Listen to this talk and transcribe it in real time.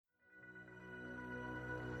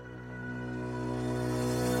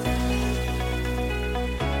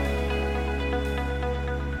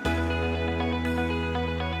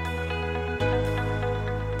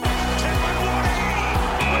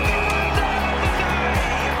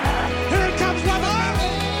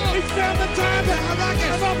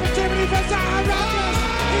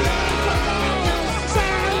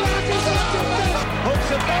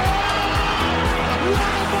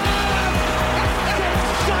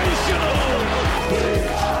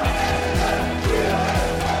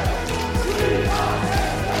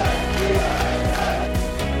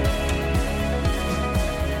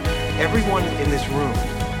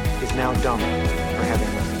Dom for having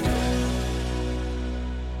me.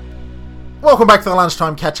 Welcome back to the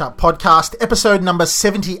Lunchtime Catch-Up Podcast, episode number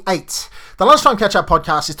 78. The Lunchtime Catch-Up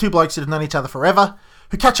Podcast is two blokes that have known each other forever,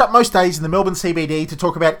 who catch up most days in the Melbourne CBD to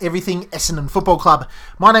talk about everything Essendon Football Club.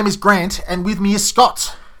 My name is Grant, and with me is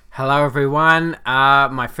Scott. Hello, everyone.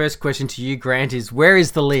 My first question to you, Grant, is where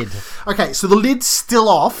is the lid? Okay, so the lid's still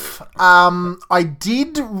off. I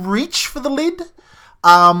did reach for the lid.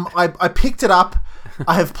 I picked it up.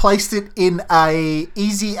 I have placed it in a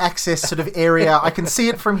easy access sort of area. I can see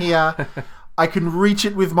it from here. I can reach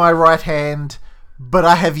it with my right hand, but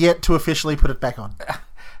I have yet to officially put it back on.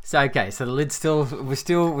 So the lid's still we're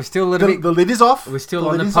still a little bit. The lid is off. We're still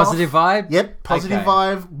on the positive vibe. Yep, positive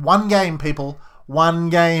vibe. One game, people. One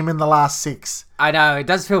game in the last 6. I know it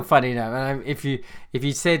does feel funny, if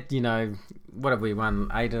you said, what have we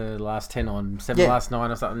won? 8 of the last 10 or 7 last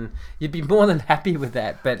 9 or something, you'd be more than happy with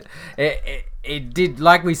that. But it did,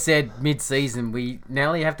 like we said, mid-season, we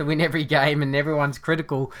nearly have to win every game and everyone's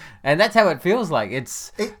critical. And that's how it feels like.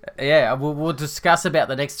 We'll discuss about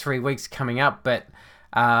the next 3 weeks coming up, but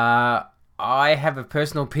I have a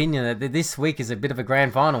personal opinion that this week is a bit of a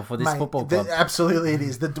grand final for this football club. Absolutely it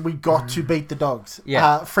is. That we got to beat the Dogs.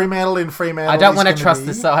 Yeah. Fremantle in Fremantle. I don't want to trust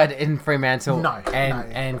the side in Fremantle. No.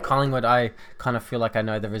 And Collingwood, I kind of feel like I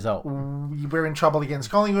know the result. We're in trouble against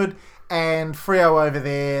Collingwood, and Freo over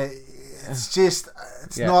there,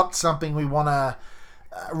 it's not something we want to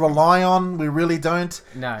rely on. We really don't.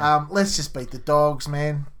 No. Let's just beat the Dogs,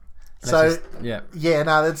 man. That's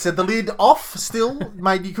the lid off still,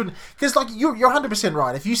 mate. You couldn't, because you're 100%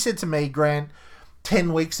 right. If you said to me, Grant,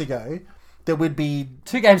 10 weeks ago that we'd be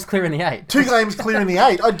 2 games clear in the 8, 2 games clear in the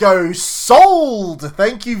 8, I'd go sold.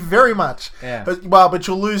 Thank you very much. Yeah. But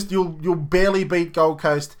you'll lose. You'll barely beat Gold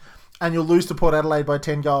Coast, and you'll lose to Port Adelaide by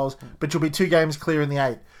 10 goals. But you'll be 2 games clear in the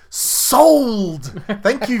 8. Sold.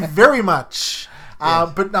 Thank you very much.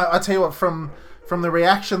 But no, I tell you what, from the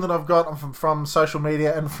reaction that I've got from social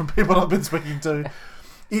media and from people I've been speaking to,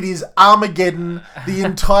 it is Armageddon. The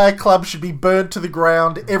entire club should be burnt to the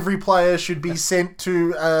ground. Every player should be sent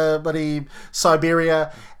to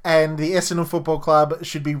Siberia, and the Essendon Football Club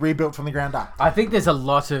should be rebuilt from the ground up. I think there's a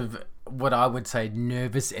lot of what I would say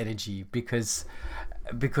nervous energy because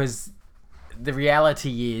the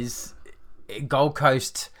reality is Gold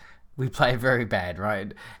Coast, we play very bad,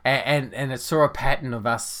 right? And it saw a pattern of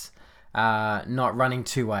us not running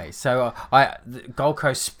 2 ways. So the Gold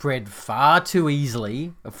Coast spread far too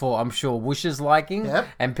easily for, I'm sure, Woosh's liking,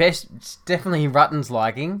 and definitely Rutten's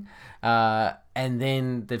liking. And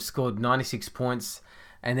then they've scored 96 points,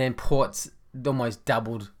 and then Port's almost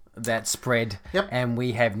doubled that spread, and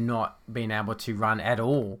we have not been able to run at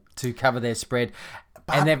all to cover their spread.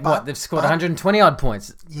 They've scored 120 odd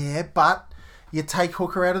points. Yeah, but you take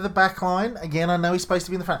Hooker out of the back line. Again, I know he's supposed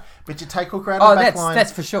to be in the front, but you take Hooker out of the back line.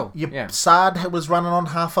 That's for sure. Saad was running on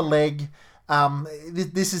half a leg.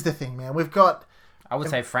 This is the thing, man. We've got... I would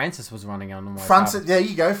say Francis was running on almost Francis, there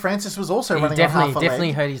you go. Francis was also running on half a leg. He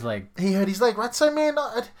definitely hurt his leg. He hurt his leg, right? So, man,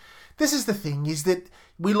 this is the thing, is that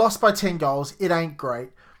we lost by 10 goals. It ain't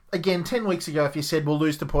great. Again, 10 weeks ago, if you said we'll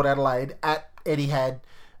lose to Port Adelaide at Etihad,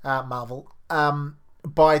 Marvel,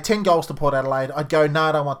 by 10 goals to Port Adelaide, I'd go, no,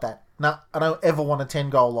 I don't want that. No, I don't ever want a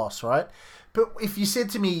 10-goal loss, right? But if you said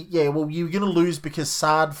to me, you're going to lose because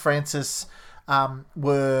Saad, Francis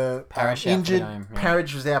were injured.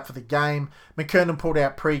 Parrish was out for the game. McKernan pulled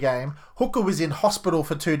out pre-game. Hooker was in hospital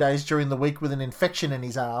for 2 days during the week with an infection in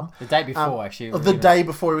his arm. The day before, actually. The day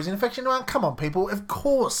before he was in infection. Come on, people. Of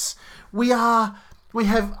course. We have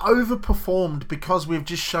overperformed because we've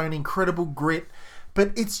just shown incredible grit.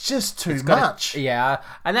 But it's just too much. And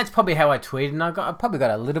that's probably how I tweeted, and I probably got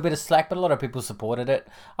a little bit of slack, but a lot of people supported it.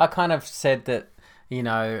 I kind of said that,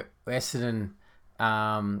 Essendon,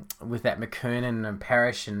 with that McKernan and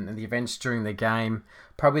Parrish and the events during the game,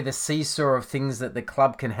 probably the seesaw of things that the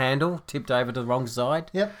club can handle tipped over to the wrong side.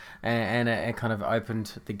 Yep. And it kind of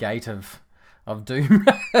opened the gate of doom.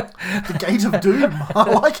 The gate of doom. I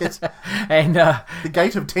like it. And the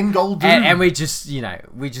gate of 10-goal doom. And we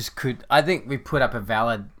just could. I think we put up a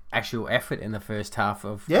valid actual effort in the first half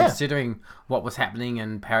of considering what was happening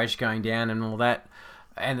and Parrish going down and all that.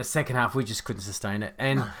 And the second half, we just couldn't sustain it.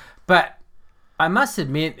 But I must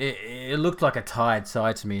admit, it looked like a tired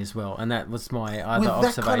side to me as well. And that was my other observation.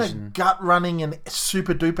 With that kind of gut-running and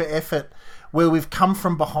super-duper effort where we've come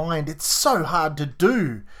from behind, it's so hard to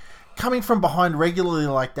do. Coming from behind regularly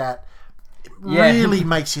like that really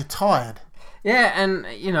makes you tired. Yeah, and,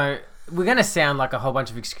 we're going to sound like a whole bunch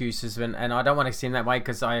of excuses, and I don't want to seem that way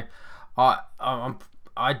because I'm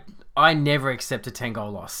I never accept a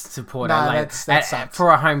 10-goal loss to Port No, Adelaide that sucks. for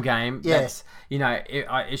a home game. Yeah. That's,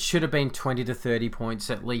 it should have been 20 to 30 points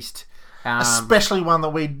at least. Especially one that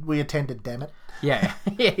we attended, damn it. Yeah,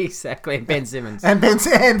 yeah, exactly. Ben Simmons. And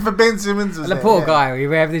for Ben Simmons was The there, poor yeah. guy.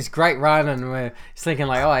 We have this great run, and we're thinking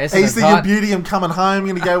like, oh, isn't He's it thinking, tight? beauty, I'm coming home,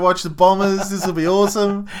 going to go watch the Bombers. This will be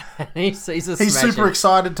awesome. He's He's super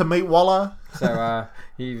excited to meet Waller. So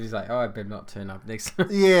he was like, oh, I better not turn up next.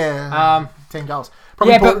 Yeah. 10 goals.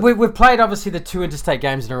 Yeah, but we've played obviously the 2 interstate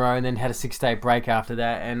games in a row and then had a 6-day break after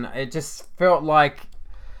that, and it just felt like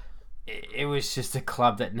it was just a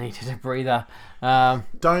club that needed a breather.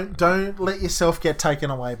 Don't let yourself get taken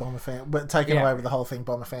away, Bomber fan. But taken away with the whole thing,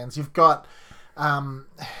 Bomber fans. You've got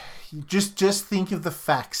just think of the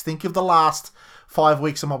facts. Think of the last 5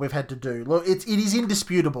 weeks and what we've had to do. Look, it is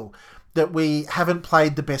indisputable that we haven't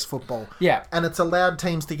played the best football. Yeah. And it's allowed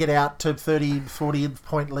teams to get out to 30, 40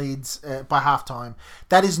 point leads by halftime.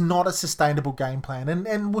 That is not a sustainable game plan.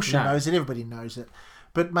 And Woosha knows it. Everybody knows it.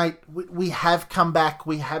 But, mate, we have come back.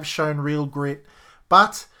 We have shown real grit.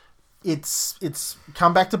 But it's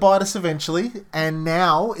come back to bite us eventually. And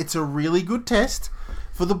now it's a really good test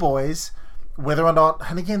for the boys whether or not...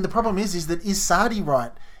 And, again, the problem is that is Sardi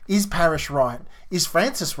right? Is Parrish right? Is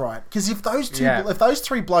Francis right? Because if those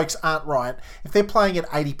three blokes aren't right, if they're playing at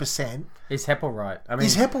 80%... Is Heppel right? I mean,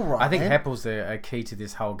 is Heppel right, I think man? Heppel's a key to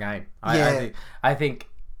this whole game. Yeah. I think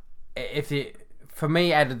for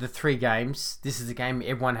me, out of the 3 games, this is a game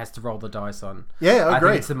everyone has to roll the dice on. Yeah, I agree.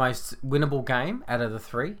 think it's the most winnable game out of the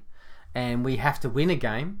 3, and we have to win a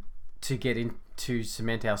game to get in to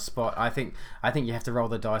cement our spot. I think you have to roll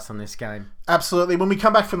the dice on this game. Absolutely. When we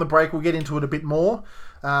come back from the break, we'll get into it a bit more.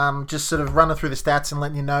 Just sort of running through the stats and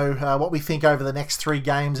letting you know what we think over the next 3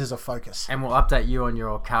 games as a focus. And we'll update you on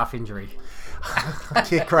your calf injury.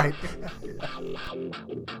 Yeah, great.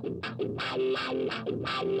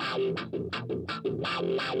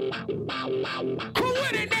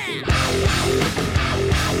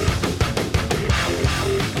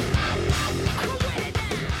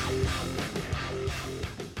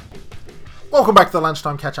 Welcome back to the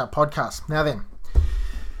Lunchtime Catch-Up Podcast. Now then,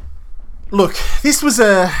 look, this was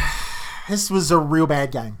a real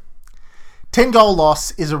bad game. 10-goal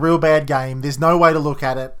loss is a real bad game. There's no way to look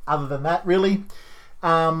at it other than that, really.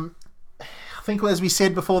 I think, as we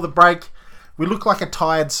said before the break, we look like a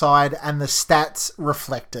tired side, and the stats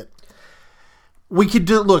reflect it. We could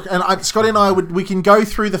do and Scotty and I we can go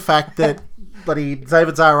through the fact that bloody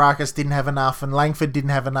David Zaharakis didn't have enough, and Langford didn't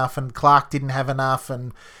have enough, and Clark didn't have enough,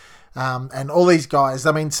 and all these guys.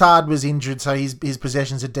 I mean, Saad was injured, so his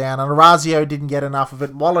possessions are down, and Orazio didn't get enough of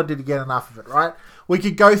it. Waller didn't get enough of it, right? We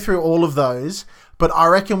could go through all of those, but I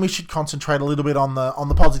reckon we should concentrate a little bit on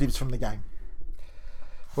the positives from the game.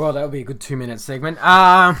 Well, that would be a good 2-minute segment.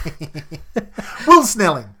 Will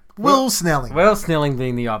Snelling. Will Snelling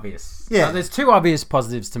being the obvious. Yeah. There's 2 obvious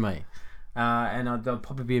positives to me. And they'll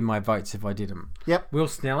probably be in my votes if I did them. Yep. Will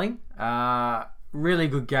Snelling, really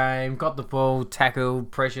good game. Got the ball,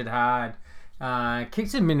 tackled, pressured hard.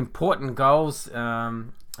 Kicked some important goals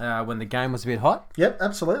when the game was a bit hot. Yep,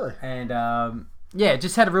 absolutely. And,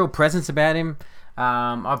 just had a real presence about him.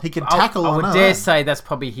 He can tackle. I would dare say that's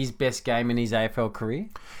probably his best game in his AFL career.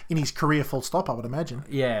 In his career, full stop, I would imagine.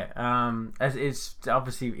 Yeah. As it's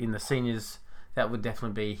obviously in the seniors, that would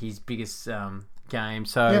definitely be his biggest game.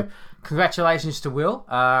 So, Congratulations to Will.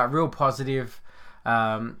 Real positive.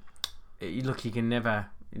 Look, you can never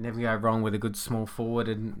go wrong with a good small forward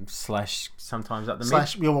and slash sometimes up the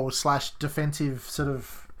mid. Slash defensive sort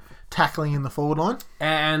of tackling in the forward line.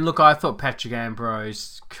 And look, I thought Patrick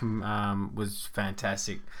Ambrose was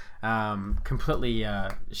fantastic. Completely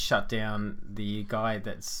shut down the guy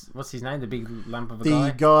what's his name? The big lump of a guy?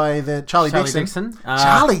 The guy that... Charlie Dixon.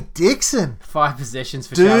 Charlie Dixon. 5 possessions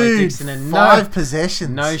for Charlie Dixon. And 5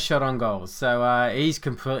 possessions. No shot on goal. So he's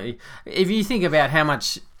completely... If you think about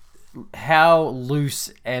how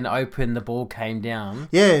loose and open the ball came down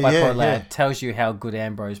by Port Adelaide, tells you how good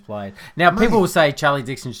Ambrose played. Now, people will say Charlie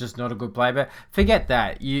Dixon's just not a good player, but forget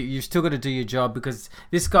that. You've still got to do your job, because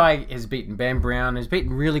this guy has beaten Ben Brown, has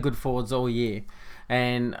beaten really good forwards all year.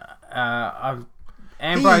 And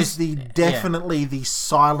Ambrose... He's definitely the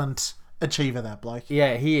silent achiever, that bloke.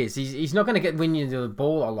 Yeah, he is. He's not going to win you the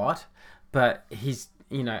ball a lot, but he's,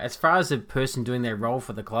 as far as a person doing their role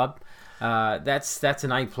for the club... that's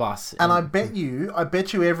an A+. And I bet you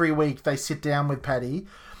every week they sit down with Paddy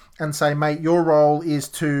and say, mate, your role is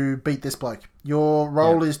to beat this bloke. Your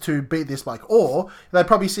role is to beat this bloke. Or they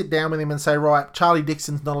probably sit down with him and say, right, Charlie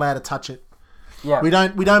Dixon's not allowed to touch it. Yeah. We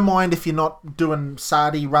don't mind if you're not doing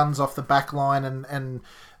Sardi runs off the back line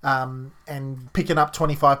and picking up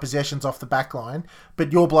 25 possessions off the back line,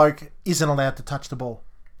 but your bloke isn't allowed to touch the ball.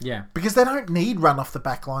 Yeah. Because they don't need run off the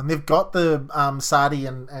back line. They've got the Sardi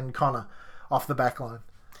and Connor off the back line.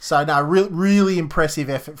 So, no, really impressive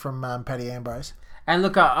effort from Paddy Ambrose. And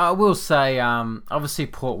look, I will say, obviously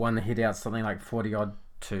Port won the hit out something like 40-odd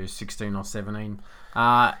to 16 or 17.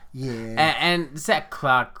 Yeah. And Zach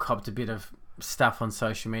Clark copped a bit of stuff on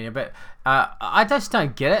social media, but I just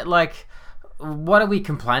don't get it. Like, what are we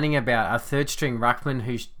complaining about? A third-string ruckman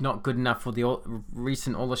who's not good enough for the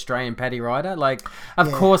recent All-Australian Paddy Ryder? Like,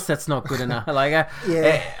 of course that's not good enough. Like,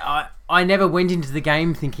 I never went into the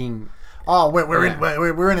game thinking... Oh,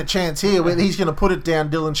 we're in a chance here. He's going to put it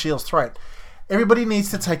down Dylan Shields' throat. Everybody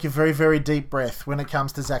needs to take a very, very deep breath when it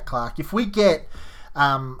comes to Zach Clark. If we get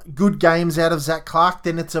good games out of Zach Clark,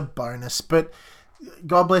 then it's a bonus. But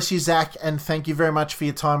God bless you, Zach, and thank you very much for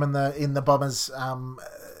your time in the Bombers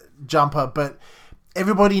jumper. But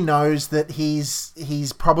everybody knows that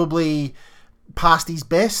he's probably past his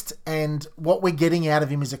best, and what we're getting out of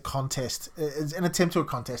him is a contest. It's an attempt to a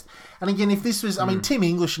contest. And again, if this was, I mean, Tim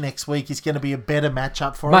English next week is going to be a better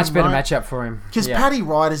matchup for him. Much better matchup for him. Because Paddy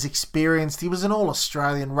Ryder's experienced. He was an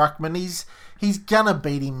All-Australian ruckman. He's going to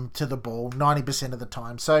beat him to the ball 90% of the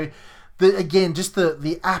time. So, just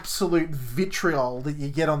the absolute vitriol that you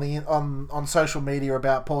get on social media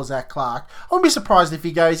about poor Zach Clark. I wouldn't be surprised if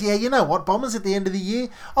he goes, yeah, you know what, Bombers at the end of the year,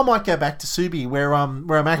 I might go back to Subi where I'm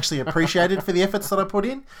actually appreciated for the efforts that I put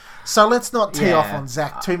in. So let's not tee off on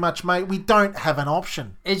Zach too much, mate. We don't have an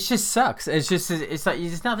option. It just sucks. It's like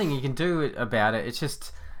there's nothing you can do about it. It's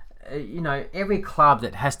just, every club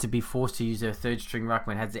that has to be forced to use their third string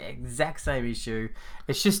ruckman has the exact same issue.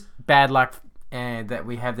 It's just bad luck. And that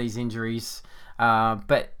we have these injuries, but I'm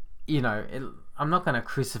not going to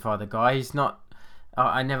crucify the guy. He's not.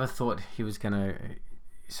 I never thought he was going to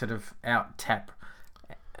sort of out tap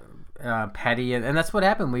Paddy, and that's what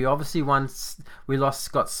happened. We obviously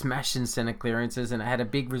got smashed in centre clearances, and it had a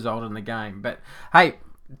big result in the game. But hey,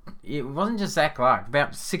 it wasn't just Zach Clark.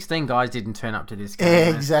 About 16 guys didn't turn up to this game.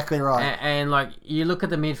 Yeah, exactly right. And like you look at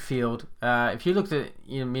the midfield. If you looked at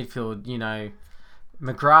midfield,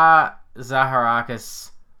 McGrath,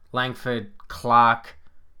 Zaharakis, Langford, Clark,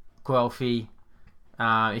 Guelphy.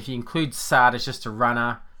 If you include Sard as just a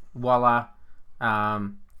runner, Waller,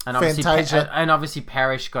 and obviously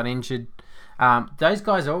Parrish got injured. Those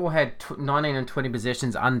guys all had 19 and 20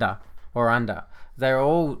 possessions under.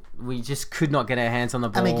 We just could not get our hands on the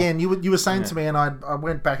ball. And again, you were saying to me, and I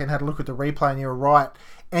went back and had a look at the replay, and you were right.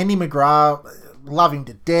 Andy McGrath, love him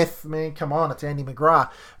to death, man. Come on, it's Andy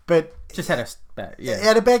McGrath, but just had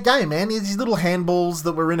a bad game, man. These little handballs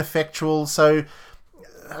that were ineffectual. So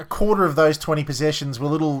a quarter of those 20 possessions were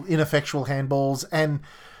little ineffectual handballs. And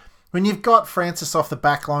when you've got Francis off the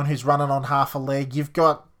back line who's running on half a leg, you've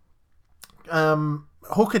got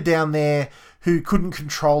Hooker down there who couldn't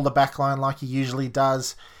control the back line like he usually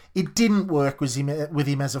does. It didn't work with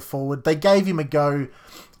him as a forward. They gave him a go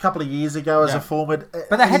a couple of years ago as a forward.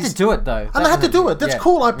 But they had to do it, though. And they had to do it. That's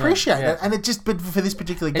cool. I appreciate it. And but for this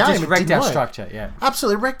particular game, it just wrecked our work. Structure,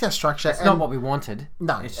 Absolutely wrecked our structure. It's not what we wanted.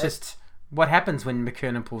 No. It's just what happens when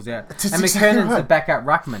McKernan pulls out. And exactly McKernan's right. the backup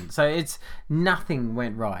ruckman. So nothing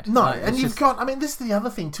went right. No, and you've got... this is the other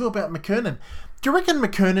thing, too, about McKernan. Do you reckon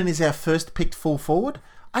McKernan is our first picked full forward?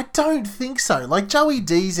 I don't think so. Like, Joey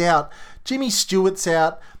D's out. Jimmy Stewart's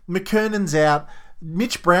out. McKernan's out.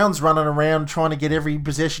 Mitch Brown's running around trying to get every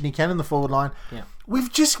possession he can in the forward line. Yeah.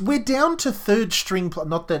 We're down to third string.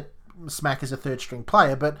 Not that Smack is a third string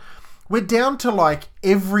player, but we're down to like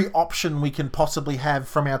every option we can possibly have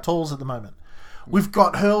from our tools at the moment. We've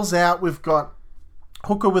got Hurls out. We've got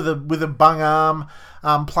Hooker with a bung arm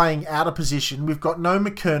playing out of position. We've got no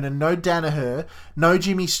McKernan, no Danaher, no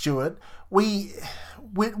Jimmy Stewart.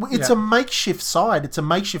 It's a makeshift side. It's a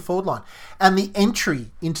makeshift forward line. And the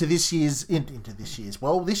entry into this year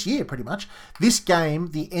pretty much, this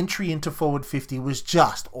game, the entry into forward 50 was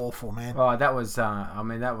just awful, man. Oh, that was, there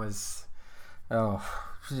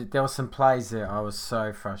were some plays there. I was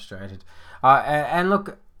so frustrated. And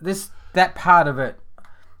look, that part of it,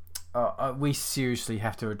 we seriously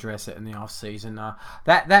have to address it in the off-season.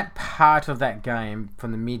 That part of that game,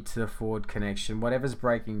 from the mid to the forward connection, whatever's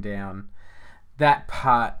breaking down, that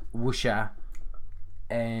part, Woosha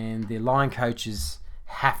and the line coaches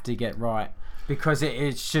have to get right, because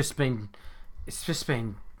it's just been.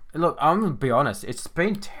 Look, I'm gonna be honest. It's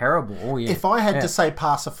been terrible all year. If I had to say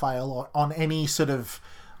pass or fail on any sort of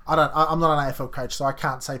I'm not an AFL coach, so I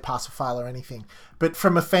can't say pass or fail or anything. But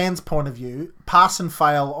from a fan's point of view, pass and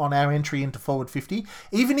fail on our entry into forward 50,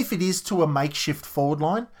 even if it is to a makeshift forward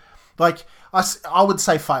line, like I would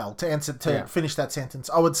say fail finish that sentence.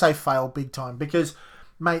 I would say fail big time because,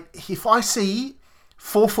 mate, if I see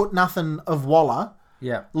 4 foot nothing of Waller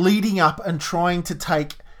leading up and trying to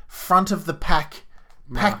take front of the pack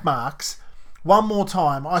marks one more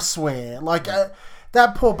time, I swear,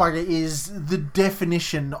 that poor bugger is the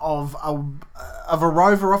definition of a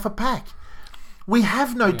rover off a pack. We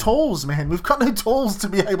have no tools, man. We've got no tools to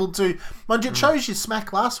be able to. Mind you, it shows you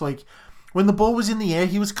smack last week. When the ball was in the air,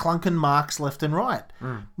 he was clunking marks left and right.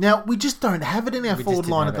 Now, we just don't have it in our forward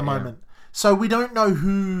line at the moment. So we don't know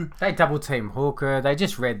who... They double team Hooker. They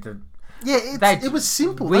just read the... Yeah, it was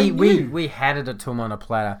simple. We handed it to him on a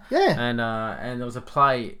platter. Yeah. And there was a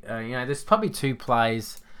play, there's probably 2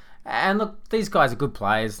 plays. And look, these guys are good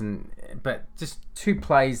players, but just 2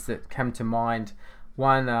 plays that come to mind.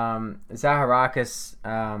 One, Zaharakis,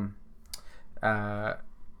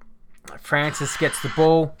 Francis gets the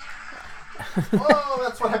ball. Oh,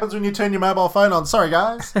 that's what happens when you turn your mobile phone on. Sorry,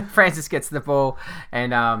 guys. Francis gets the ball,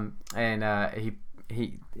 and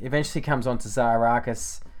he eventually comes on to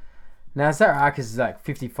Zaharakis. Now, Zaharakis is like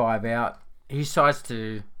 55 out. He decides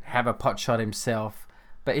to have a pot shot himself,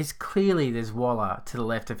 but there's Waller to the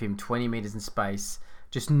left of him, 20 metres in space.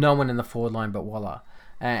 Just no one in the forward line but Waller.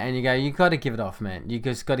 And you got to give it off, man. You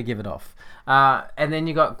just got to give it off. And then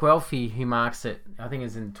you got Guelphy, who marks it, I think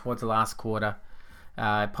it's towards the last quarter,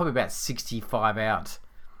 probably about 65 out.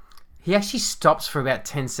 He actually stops for about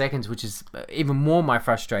 10 seconds, which is even more my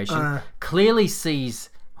frustration. Clearly sees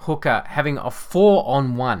Hooker having a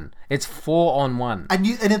 4-on-1. It's 4-on-1. And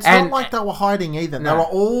it's not like they were hiding either. No. They were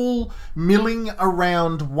all milling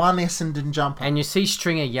around one Essendon jumper. And you see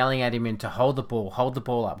Stringer yelling at him to hold the ball up,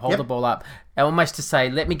 the ball up. Almost to say,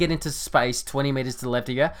 let me get into space 20 metres to the left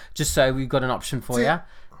of you, just so we've got an option for you.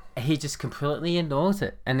 He just completely ignores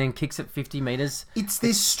it and then kicks it 50 metres.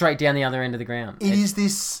 It's straight down the other end of the ground. It is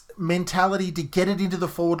this mentality to get it into the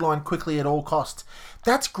forward line quickly at all costs.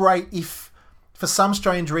 That's great if, for some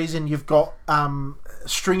strange reason, you've got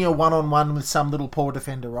Stringer one-on-one with some little poor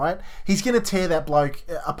defender, right? He's going to tear that bloke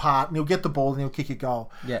apart and he'll get the ball and he'll kick a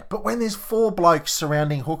goal. Yeah. But when there's 4 blokes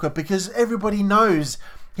surrounding Hooker, because everybody knows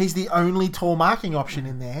he's the only tall marking option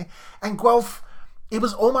in there, and Guelph, it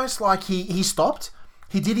was almost like he stopped.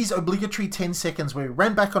 He did his obligatory 10 seconds where he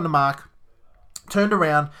ran back on the mark, turned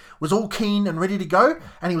around, was all keen and ready to go,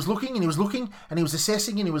 and he was looking and he was looking and he was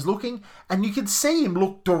assessing and he was looking, and you could see him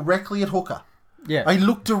look directly at Hooker. Yeah. He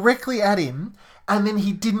looked directly at him, and then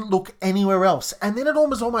he didn't look anywhere else. And then it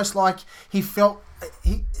was almost like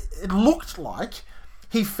it looked like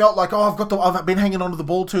he felt like, I've been hanging onto the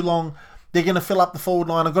ball too long. They're going to fill up the forward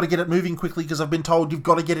line. I've got to get it moving quickly because I've been told you've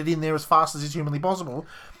got to get it in there as fast as is humanly possible.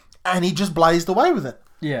 And he just blazed away with it.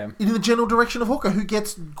 Yeah. In the general direction of Hooker, who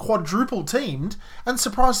gets quadruple teamed, and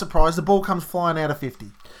surprise, surprise, the ball comes flying out of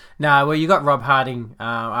 50. No, well, you got Rob Harding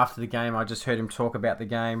after the game. I just heard him talk about the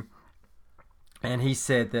game. And he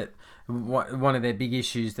said that one of their big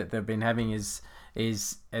issues that they've been having is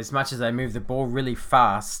as much as they move the ball really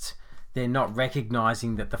fast, they're not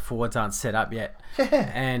recognising that the forwards aren't set up yet.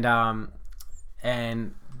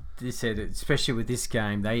 And they said, especially with this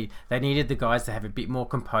game, they needed the guys to have a bit more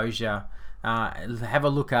composure, have a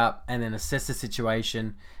look up, and then assess the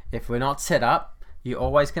situation. If we're not set up, you're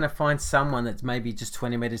always going to find someone that's maybe just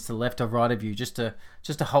 20 metres to the left or right of you, just to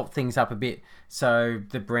halt things up a bit, so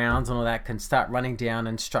the Browns and all that can start running down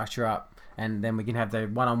and structure up, and then we can have the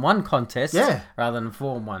one-on-one contest rather than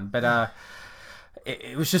 4-on-1. But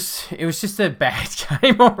it was just a bad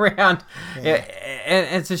game all around.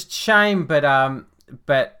 It's a shame, but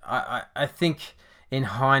I think in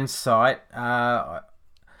hindsight, I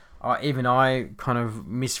kind of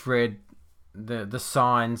misread the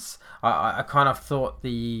signs. I kind of thought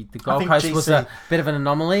the Gold Coast was a bit of an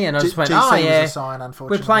anomaly, and I just went, GC oh yeah, was a sign,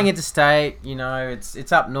 unfortunately. We're playing interstate.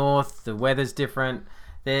 It's up north. The weather's different.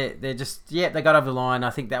 They're just they got over the line.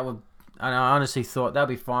 I think that would. And I honestly thought they'll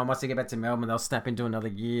be fine. Once they get back to Melbourne, they'll snap into another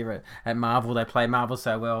year at Marvel. They play Marvel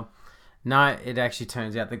so well. No, it actually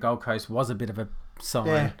turns out the Gold Coast was a bit of a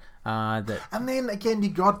sign. And then again,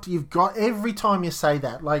 you've got every time you say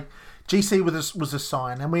that, like GC was a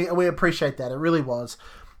sign, and we appreciate that. It really was.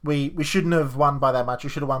 We shouldn't have won by that much.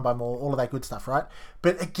 We should have won by more. All of that good stuff, right?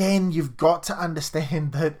 But again, you've got to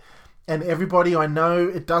understand that. And everybody, I know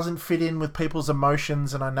it doesn't fit in with people's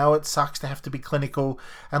emotions, and I know it sucks to have to be clinical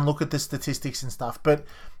and look at the statistics and stuff. But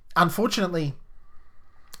unfortunately,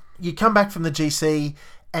 you come back from the GC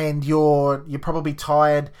and you're probably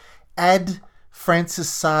tired. Add Francis,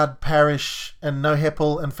 Sard, Parrish, and No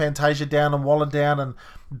Heppel and Fantasia down and Waller down and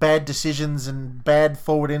bad decisions and bad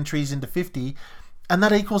forward entries into 50, and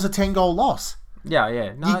that equals a 10-goal loss.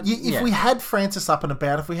 Yeah. No, If we had Francis up and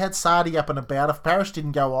about, if we had Sardi up and about, if Parrish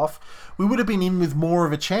didn't go off, we would have been in with more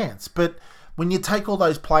of a chance. But when you take all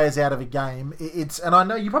those players out of a game, it's, and I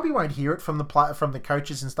know you probably won't hear it from the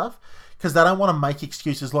coaches and stuff, because they don't want to make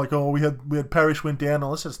excuses like, oh, we had Parrish went down,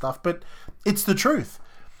 all this sort of stuff. But it's the truth.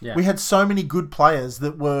 Yeah. We had so many good players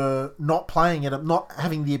that were not playing it, not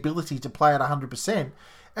having the ability to play at 100%,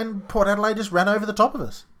 and Port Adelaide just ran over the top of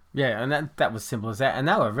us. Yeah, and that was simple as that. And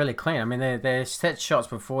they were really clean. I mean, their set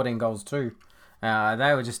shots were 14 goals too.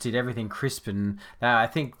 They were just did everything crisp. And I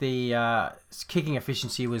think the kicking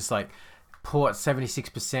efficiency was like Port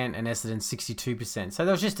 76% and Essendon 62%. So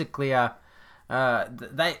there was just a clear...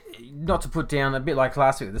 they not to put down a bit like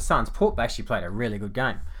last week with the Suns, Port actually played a really good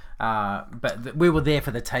game. But we were there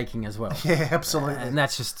for the taking as well. Yeah, absolutely. And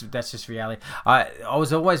that's just reality. I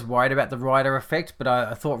was always worried about the Ryder effect, but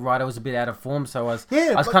I thought Ryder was a bit out of form, so I was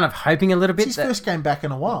kind of hoping a little bit. It's his first game back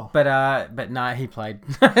in a while. But no, he played.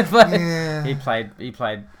 Yeah. He played.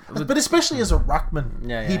 But especially as a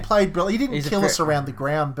ruckman, he played brilliant. He didn't kill us around the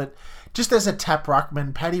ground, but just as a tap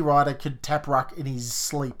ruckman, Paddy Ryder could tap ruck in his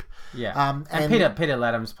sleep. Yeah, and Peter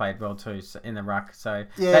Laddams played well too in the ruck. So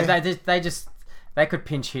they could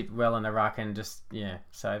pinch hit well in the ruck and just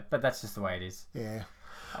So, but that's just the way it is. Yeah.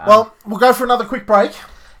 Well, we'll go for another quick break.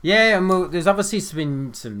 Yeah, and there's obviously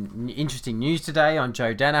been some interesting news today on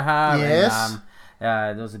Joe Danaher. Yes.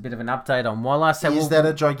 And, there was a bit of an update on Waller. So is that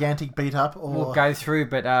a gigantic beat up? Or... We'll go through,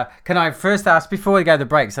 but can I first ask before we go to the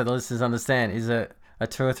break, so the listeners understand? Is it a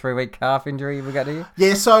 2 or 3 week calf injury we got here?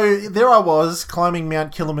 Yeah, so there I was climbing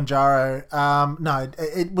Mount Kilimanjaro. No,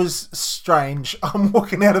 it was strange. I'm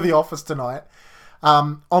walking out of the office tonight,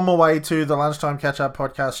 on my way to the Lunchtime Catch Up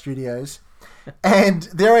podcast studios, and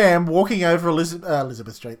there I am walking over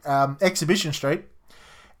Elizabeth Street, Exhibition Street,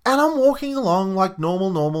 and I'm walking along like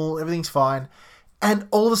normal, everything's fine, and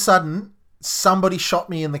all of a sudden somebody shot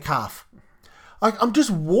me in the calf. I'm just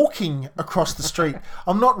walking across the street.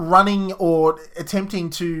 I'm not running or attempting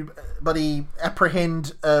to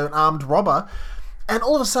apprehend an armed robber. And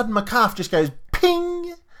all of a sudden my calf just goes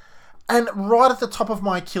ping. And right at the top of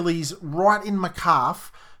my Achilles, right in my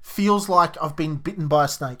calf, feels like I've been bitten by a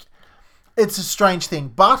snake. It's a strange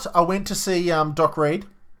thing. But I went to see Doc Reed.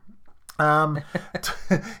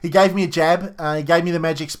 He gave me a jab. He gave me the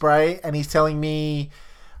magic spray. And he's telling me...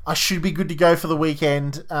 I should be good to go for the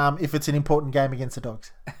weekend if it's an important game against the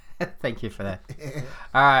Dogs. Thank you for that.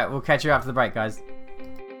 All right, we'll catch you after the break, guys.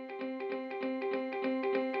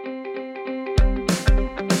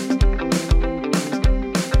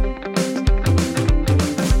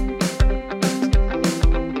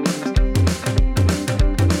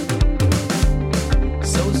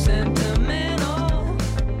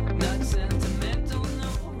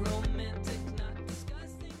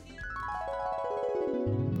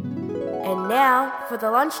 For the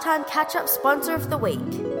Lunchtime Catch-Up sponsor of the week.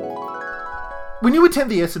 When you attend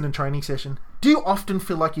the Essendon training session, do you often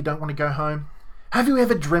feel like you don't want to go home? Have you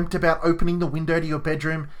ever dreamt about opening the window to your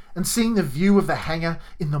bedroom and seeing the view of the hangar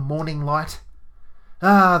in the morning light?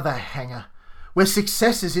 Ah, the hangar, where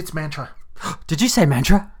success is its mantra. Did you say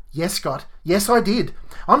mantra? Yes, Scott. Yes, I did.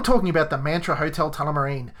 I'm talking about the Mantra Hotel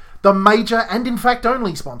Tullamarine, the major and in fact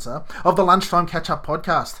only sponsor of the Lunchtime Catch-Up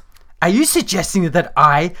podcast. Are you suggesting that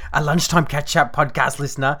I, a Lunchtime Catch-Up podcast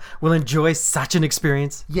listener, will enjoy such an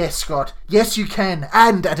experience? Yes, Scott. Yes, you can,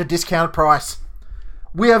 and at a discount price.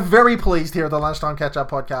 We are very pleased here at the Lunchtime Catch-Up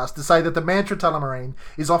podcast to say that the Mantra Tullamarine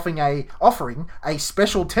is offering a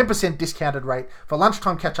special 10% discounted rate for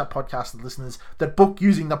Lunchtime Catch-Up podcast listeners that book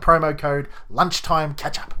using the promo code Lunchtime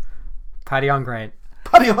Catch-Up. Party on, Grant.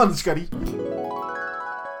 Party on, Scotty.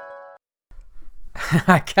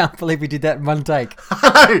 I can't believe we did that in one take.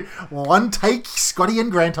 One take, Scotty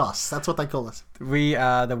and Grantos. That's what they call us. We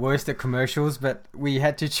are the worst at commercials, but we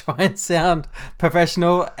had to try and sound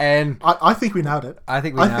professional. And I think we nailed it. I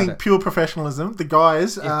think pure professionalism. The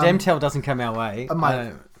guys. If Demtel doesn't come our way,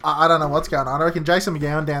 I don't know what's going on. I reckon Jason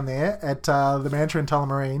McGowan down there at the Mantra in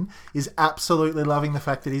Tullamarine is absolutely loving the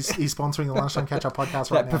fact that he's sponsoring the Lunchtime Catch-Up podcast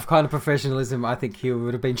right now. That kind of professionalism, I think he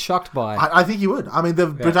would have been shocked by. I think he would. I mean, the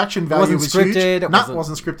production value was scripted, huge. It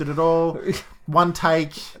wasn't scripted at all. One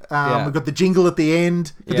take. We've got the jingle at the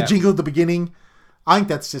end, the jingle at the beginning. I think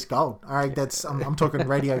that's just gold. I think that's. I'm talking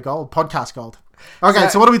radio gold, podcast gold. Okay,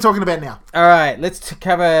 so what are we talking about now? All right, let's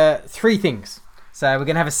cover 3 things. So we're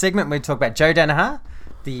going to have a segment where we talk about Joe Danaher.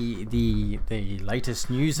 The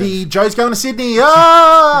latest news. Joe's going to Sydney.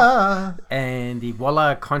 Ah! And the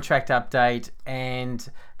Waller contract update and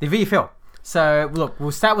the VFL. So, look,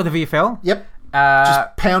 we'll start with the VFL. Yep. Uh,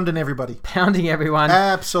 Just pounding everybody. pounding everyone.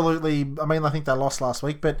 Absolutely. I mean, I think they lost last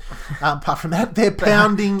week, but apart from that, they're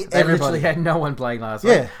pounding They literally everybody. had no one playing last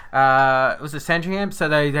week. It was a Sandringham, so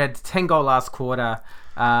they had 10 goal last quarter.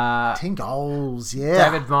 10 goals, yeah.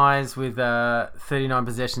 David Myers with 39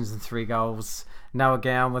 possessions and 3 goals. Noah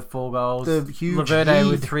Gowan with 4 goals. The huge Laverde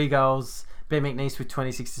lead. with 3 goals. Ben McNeese with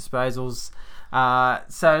 26 disposals.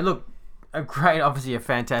 So, look, obviously a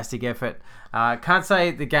fantastic effort. Can't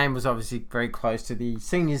say the game was obviously very close to the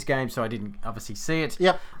seniors game, so I didn't obviously see it.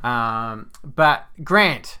 Yep. But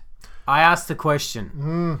Grant, I asked the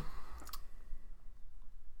question.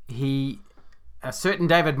 A certain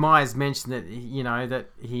David Myers mentioned that that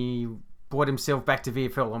he brought himself back to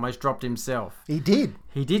VFL, almost dropped himself. He did.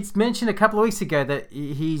 He did mention a couple of weeks ago that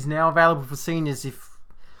he's now available for seniors if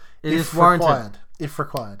it is If warranted. required. If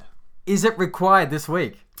required. Is it required this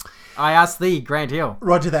week? I asked thee, Grant Hill.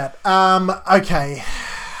 Roger that. Okay.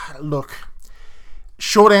 Look.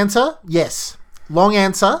 Short answer, yes. Long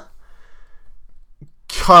answer,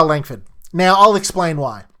 Kyle Langford. Now, I'll explain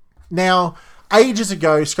why. Now, ages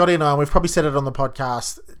ago, Scotty and I, we've probably said it on the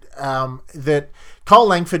podcast, that Kyle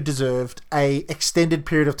Langford deserved a extended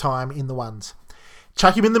period of time in the ones.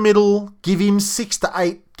 Chuck him in the middle, give him 6 to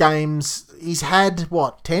 8 games. He's had,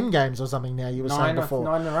 10 games or something now, you were saying before.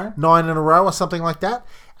 9 in a row? 9 in a row or something like that.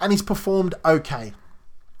 And he's performed okay.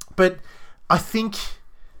 But I think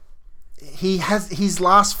his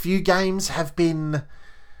last few games have been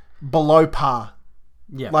below par.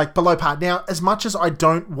 Yeah. Like below par. Now, as much as I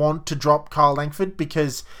don't want to drop Kyle Langford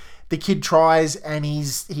because the kid tries and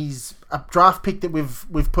he's a draft pick that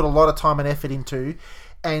we've put a lot of time and effort into,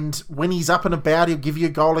 and when he's up and about, he'll give you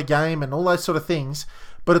a goal a game and all those sort of things.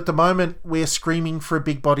 But at the moment, we're screaming for a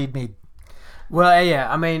big-bodied mid. Well,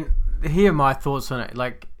 yeah, I mean, here are my thoughts on it.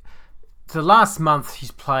 Like, the last month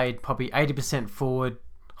he's played probably 80% forward,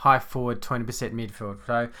 high forward, 20% midfield.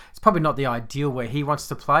 So it's probably not the ideal where he wants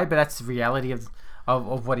to play, but that's the reality of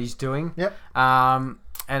what he's doing. Yep. And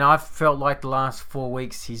I've felt like the last 4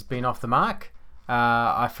 weeks he's been off the mark.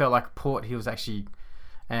 I felt like Port, he was actually,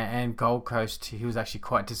 and Gold Coast, he was actually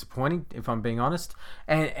quite disappointing, if I'm being honest.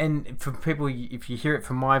 And for people, if you hear it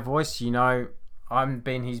from my voice, I've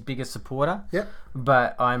been his biggest supporter. Yep.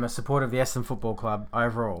 But I'm a supporter of the Essendon Football Club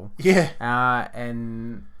overall. Yeah.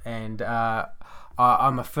 I'm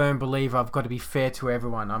a firm believer I've got to be fair to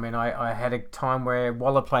everyone. I mean, I had a time where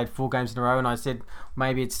Waller played 4 games in a row, and I said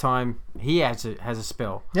maybe it's time he has a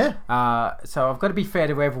spell. Yeah. So I've got to be fair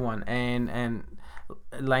to everyone, and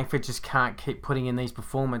Langford just can't keep putting in these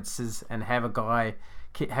performances and have a guy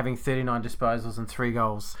keep having 39 disposals and 3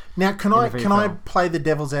 goals. Now, can I play the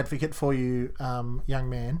devil's advocate for you, young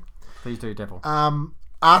man? Please do, Devil.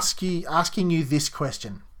 Asking you this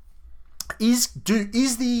question: Is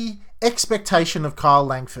the expectation of Kyle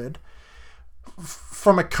Langford,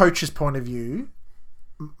 from a coach's point of view,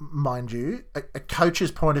 mind you, a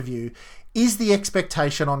coach's point of view, is the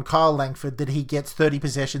expectation on Kyle Langford that he gets 30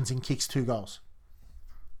 possessions and kicks 2 goals?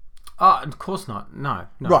 Oh, of course not. No.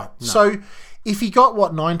 Right. No. So if he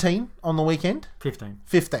got 19 on the weekend? 15,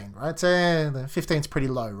 right? So 15's pretty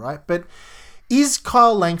low, right? But is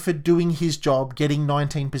Kyle Langford doing his job, getting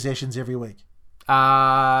 19 possessions every week?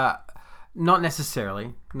 Not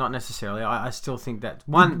necessarily. I still think that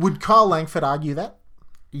one. Would Kyle Langford argue that?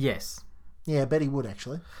 Yes. Yeah, I bet he would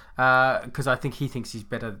actually. Because I think he thinks he's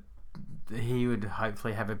better. He would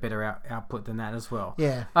hopefully have a better output than that as well.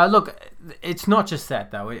 Yeah. Look, it's not just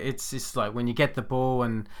that though. It's just like when you get the ball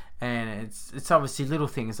and it's obviously little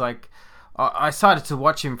things. Like I started to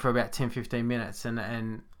watch him for about 10-15 minutes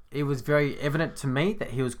and it was very evident to me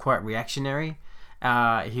that he was quite reactionary.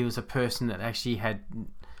 He was a person that actually had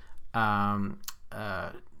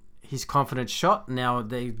his confidence shot. Now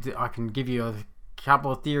I can give you a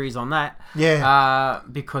couple of theories on that. Yeah.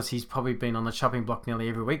 Because he's probably been on the chopping block nearly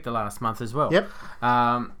every week the last month as well. Yep.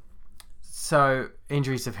 So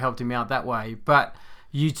injuries have helped him out that way, but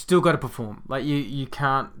you still got to perform. Like you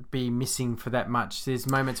can't be missing for that much. There's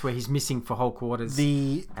moments where he's missing for whole quarters.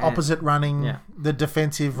 The opposite running, yeah. the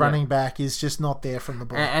defensive running back is just not there from the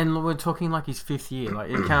ball. And we're talking like his 5th year. Like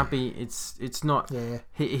it can't be. It's not. Yeah.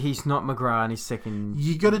 He's not McGrath in his second.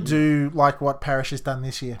 You got to do like what Parrish has done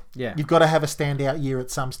this year. Yeah. You've got to have a standout year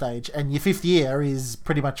at some stage, and your 5th year is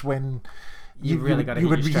pretty much when You've really got to hit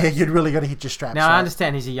your straps. Yeah, you'd really got to hit your straps. Now right? I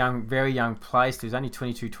understand he's a very young player. So he's only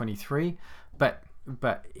 22, 23, but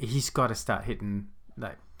he's got to start hitting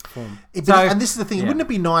that form. And this is the thing. Yeah. Wouldn't it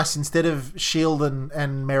be nice instead of Shield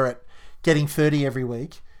and Merritt getting 30 every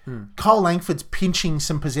week, Kyle Langford's pinching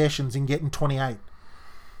some possessions and getting 28?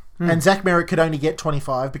 And Zach Merritt could only get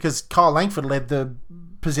 25 because Kyle Langford led the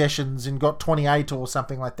possessions and got 28 or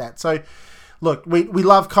something like that. So, look, we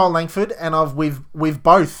love Kyle Langford, and we've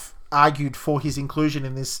both argued for his inclusion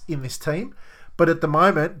in this team. But at the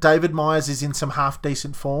moment, David Myers is in some half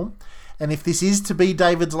decent form, and if this is to be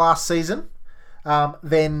David's last season,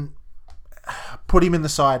 then put him in the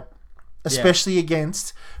side, especially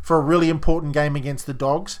for a really important game against the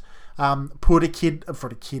Dogs. Put a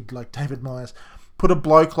kid like David Myers, put a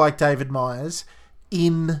bloke like David Myers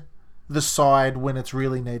in the side when it's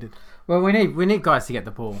really needed. Well, we need guys to get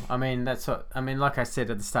the ball. I mean, like I said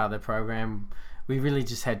at the start of the program, we really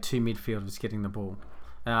just had 2 midfielders getting the ball.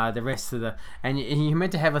 The rest of and you're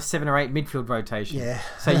meant to have a 7 or 8 midfield rotation. Yeah.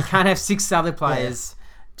 So you can't have 6 other players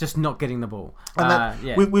just not getting the ball.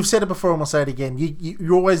 And we've said it before and we'll say it again.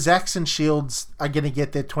 You always, Zacks and Shields are going to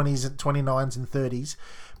get their 20s, 29s and 30s.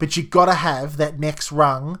 But you've got to have that next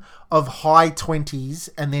rung of high 20s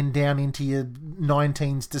and then down into your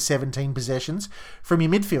 19s to 17 possessions from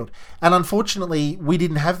your midfield. And unfortunately, we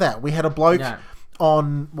didn't have that. We had a bloke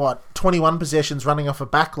on, 21 possessions running off a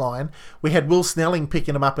back line. We had Will Snelling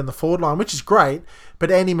picking him up in the forward line, which is great. But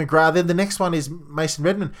Andy McGrath, then the next one is Mason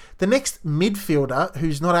Redmond. The next midfielder,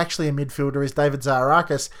 who's not actually a midfielder, is David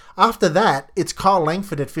Zaharakis. After that, it's Kyle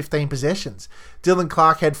Langford at 15 possessions. Dylan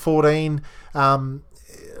Clark had 14.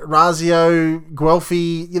 Razio,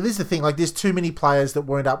 Guelphy. Yeah, this is the thing. Like, there's too many players that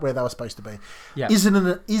weren't up where they were supposed to be. Yeah. Is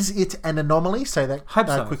it an anomaly? Say that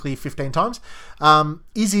quickly 15 times.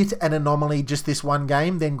 Is it an anomaly just this one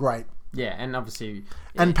game? Then great. Yeah, and obviously...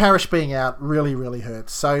 And Parrish being out really, really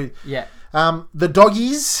hurts. So, yeah. The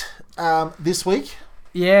Doggies this week.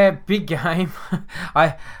 Yeah, big game.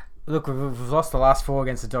 Look, we've lost the last 4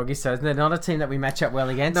 against the Doggies, so they're not a team that we match up well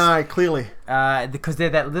against. No, clearly. Because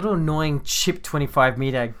they're that little annoying chip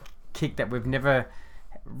 25-metre kick that we've never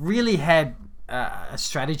really had a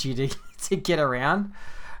strategy to get around.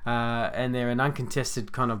 And they're an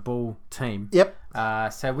uncontested kind of ball team. Yep.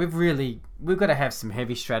 So we've got to have some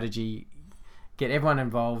heavy strategy, get everyone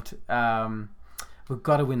involved. We've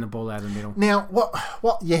got to win the ball out of the middle. Now,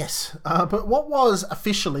 yes. But what was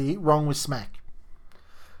officially wrong with Smack?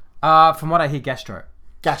 From what I hear, gastro.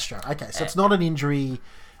 Okay, so it's not an injury.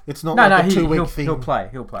 It's not a 2-week thing. He'll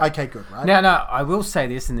play. Okay, good. Right. Now, I will say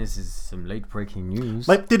this, and this is some late breaking news.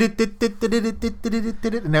 Now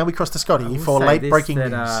we cross to Scotty for late breaking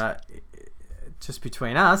news. Just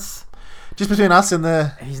between us. And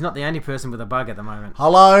the... He's not the only person with a bug at the moment.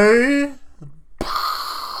 Hello.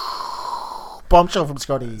 Bombshell from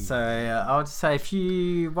Scotty. So I would say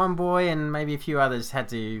one boy and maybe a few others had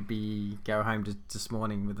to go home this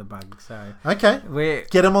morning with the bug. So okay,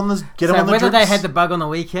 get them on the whether drips. They had the bug on the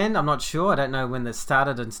weekend, I'm not sure. I don't know when it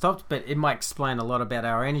started and stopped, but it might explain a lot about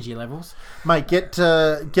our energy levels. Mate, get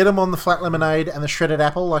them on the flat lemonade and the shredded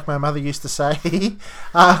apple, like my mother used to say.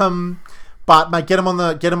 But mate, get them on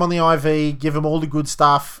the IV. Give them all the good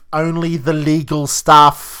stuff, only the legal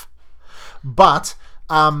stuff. But.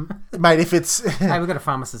 Mate, if it's... Hey, we've got a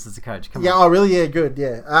pharmacist as a coach. Come on. Oh, really? Yeah, good,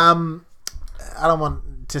 yeah. I don't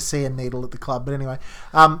want to see a needle at the club, but anyway.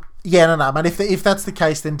 No, mate, if that's the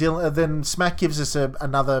case, then Smack gives us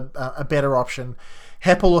a better option.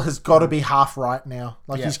 Heppel has got to be half right now.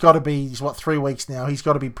 He's got to be... He's, 3 weeks now? He's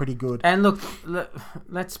got to be pretty good. And look,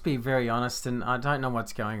 let's be very honest, and I don't know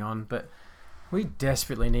what's going on, but we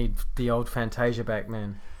desperately need the old Fantasia back,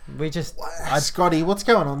 man. We just... Scotty, what's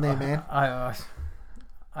going on there, man?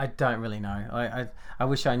 I don't really know. I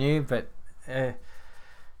wish I knew, but I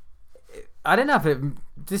don't know if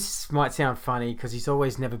this might sound funny because he's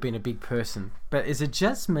always never been a big person. But is it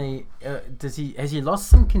just me? Has he lost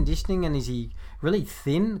some conditioning and is he really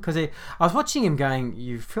thin? Because I was watching him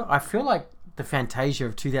going. I feel like the Fantasia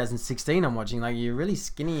of 2016. I'm watching you're really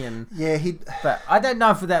skinny and But I don't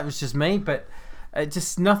know if that was just me, but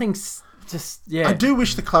just nothing's just I do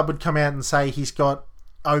wish the club would come out and say he's got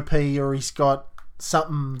OP or he's got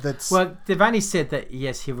something that's... Well, they've only said that,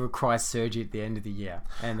 yes, he will require surgery at the end of the year,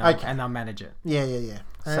 and they'll manage it. Yeah.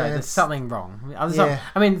 So there's something wrong.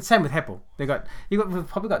 I mean, same with Heppel. We've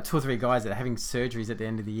probably got 2 or 3 guys that are having surgeries at the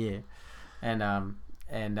end of the year, and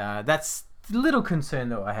that's the little concern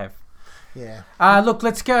that I have. Yeah. Look,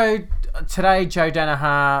 let's go. Today, Joe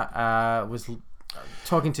Danaher was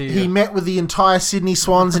talking to... He met with the entire Sydney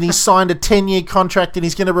Swans and he signed a 10-year contract and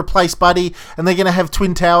he's going to replace Buddy and they're going to have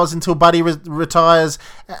Twin Towers until Buddy retires.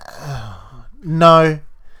 No.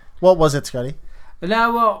 What was it, Scotty?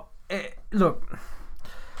 No, well, look,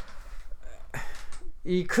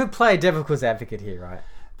 you could play devil's advocate here, right?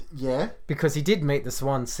 Yeah. Because he did meet the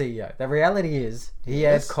Swan CEO. The reality is he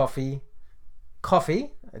had coffee,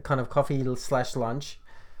 kind of coffee / lunch,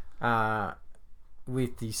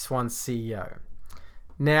 with the Swans CEO.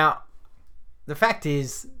 Now, the fact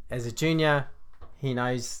is, as a junior, he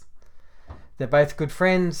knows they're both good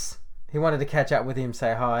friends. He wanted to catch up with him,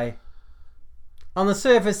 say hi. On the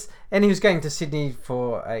surface, and he was going to Sydney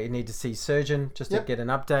for he need to see surgeon just to get an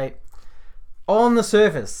update. On the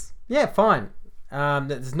surface, yeah, fine.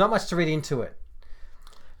 There's not much to read into it.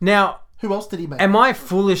 Now, Who else did he make? am I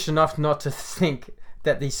foolish enough not to think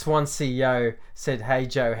that the Swan CEO said, "Hey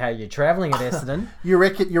Joe, how you travelling at Essendon?" You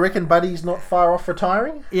reckon Buddy's not far off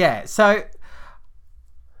retiring? Yeah, so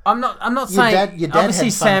I'm not saying your dad obviously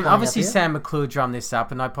had fun coming up here. Sam McClure drummed this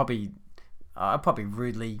up, and I probably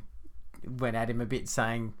rudely went at him a bit,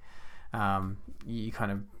 saying you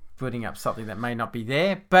kind of putting up something that may not be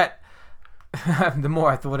there. But the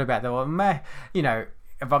more I thought about that, well,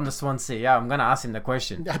 if I'm the Swan CEO, I'm going to ask him the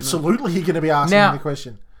question. Absolutely, you're going to be asking him the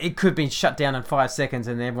question. It could be shut down in 5 seconds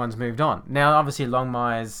and everyone's moved on. Now, obviously,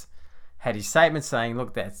 Longmire's had his statement saying,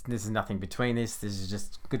 look, this is nothing between this. This is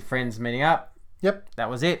just good friends meeting up. Yep.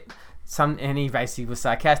 That was it. And he basically was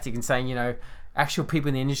sarcastic and saying, actual people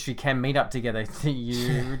in the industry can meet up together.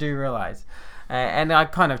 You do realise. And I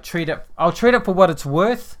kind of I'll treat it for what it's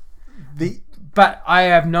worth. But I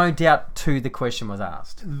have no doubt, too, the question was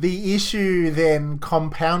asked. The issue then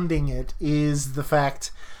compounding it is the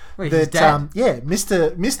fact His that dad.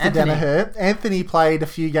 Mr. Anthony. Danaher, Anthony played a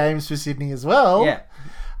few games for Sydney as well. Yeah.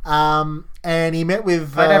 And he met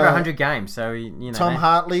with Played over 100 games, so, Tom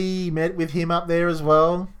Hartley, met with him up there as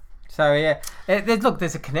well. So, yeah.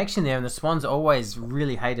 There's a connection there, and the Swans always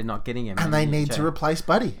really hated not getting him. And they need to replace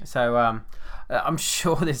Buddy. So, I'm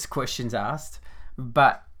sure there's questions asked,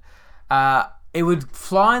 but it would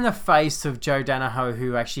fly in the face of Joe Danaher,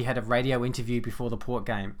 who actually had a radio interview before the Port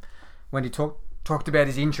game, when he talked about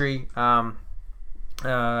his injury and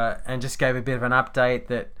just gave a bit of an update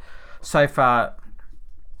that so far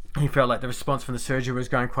he felt like the response from the surgery was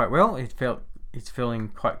going quite well. He's feeling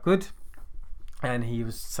quite good, and he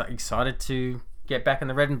was so excited to get back in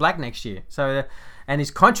the red and black next year. So, and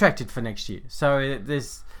he's contracted for next year. So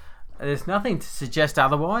there's nothing to suggest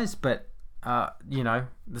otherwise. But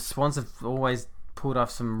the Swans have always pulled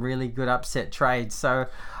off some really good upset trades. So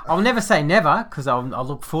I'll never say never, because I'll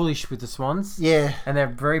look foolish with the Swans. Yeah. And they're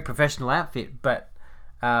a very professional outfit, but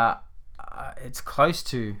it's close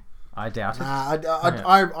to. I doubt it.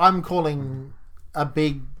 I'm calling a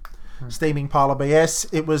big steaming pile of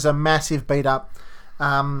BS. It was a massive beat up.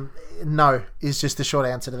 No is just the short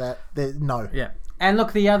answer to that. No. Yeah. And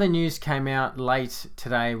look, the other news came out late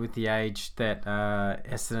today with The Age that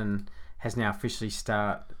Essendon has now officially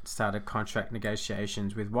started contract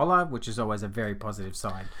negotiations with Waller, which is always a very positive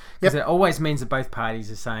sign. Because it always means that both parties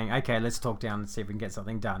are saying, okay, let's talk down and see if we can get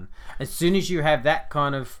something done. As soon as you have that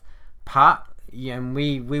kind of part, and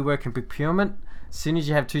we work in procurement, as soon as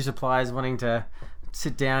you have two suppliers wanting to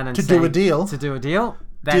sit down and do a deal,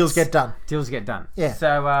 deals get done. Deals get done. Yeah.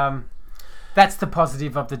 So that's the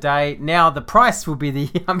positive of the day. Now the price will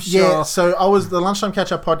be I'm sure. Yeah. So the Lunchtime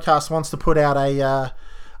Catch Up podcast wants to put out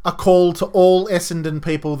a call to all Essendon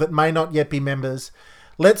people that may not yet be members.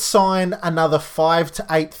 Let's sign another 5,000 to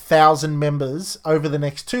 8,000 members over the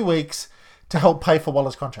next 2 weeks to help pay for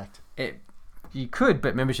Waller's contract. You could,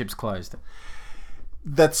 but membership's closed.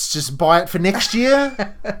 That's just buy it for next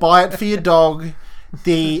year. Buy it for your dog.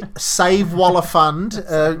 The Save Waller Fund,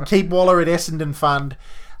 Keep Waller at Essendon Fund.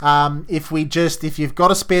 If you've got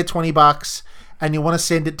a spare $20 and you want to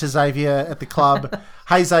send it to Xavier at the club,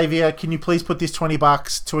 hey Xavier, can you please put this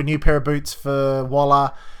 $20 to a new pair of boots for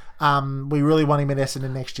Waller? We really want him at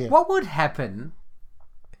Essendon next year. What would happen?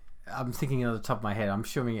 I'm thinking on the top of my head. I'm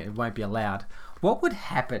assuming it won't be allowed. What would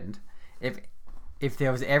happen if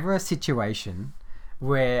there was ever a situation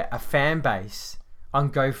where a fan base on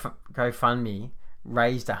GoFundMe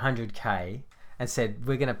raised $100K and said,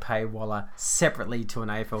 we're going to pay Waller separately to an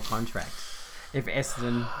AFL contract? If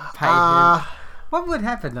Essendon paid him, what would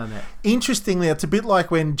happen on that? Interestingly, it's a bit like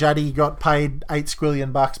when Juddy got paid $8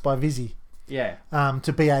 squillion by Vizzy. Yeah.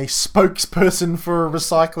 To be a spokesperson for a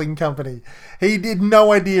recycling company. He had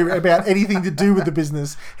no idea about anything to do with the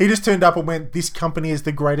business. He just turned up and went, this company is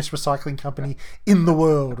the greatest recycling company in the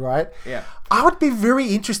world, right? Yeah. I would be very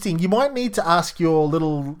interesting. You might need to ask your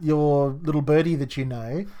little birdie that you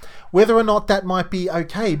know whether or not that might be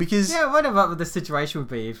okay, because... Yeah, I wonder what the situation would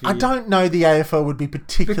be if I don't know the AFL would be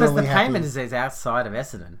particularly because the happy. payment is outside of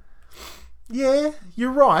Essendon. Yeah,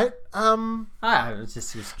 you're right. It's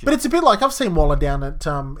just but it's a bit like I've seen Waller down at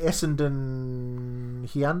Essendon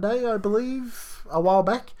Hyundai, I believe, a while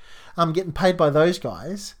back. Getting paid by those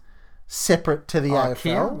guys, separate to the AFL.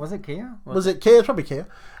 Kia? Was it Kia? Was it Kia? It's probably Kia.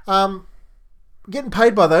 Getting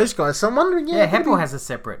paid by those guys. So I'm wondering, Yeah, Heppel has a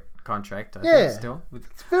separate contract. I Yeah. think, still.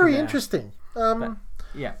 It's very interesting.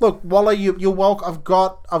 Yeah. Look, Waller, you're welcome.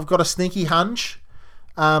 I've got a sneaky hunch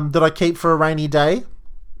that I keep for a rainy day.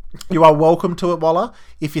 You are welcome to it, Waller,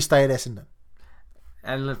 if you stay at Essendon.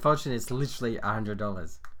 And unfortunately, it's literally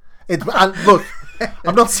 $100. It's look,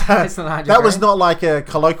 I'm not saying It's not 100 that was grand. not like a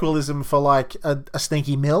colloquialism for like a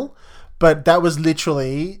sneaky mill, but that was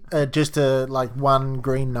literally just a like one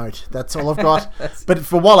green note. That's all I've got. But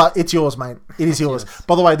for Waller, it's yours, mate. It is yours.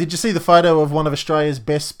 By the way, did you see the photo of one of Australia's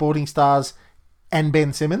best sporting stars and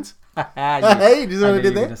Ben Simmons? Hey, did you see what I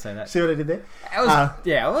did there? Say that. See what I did there?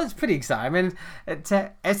 It was pretty exciting. I mean,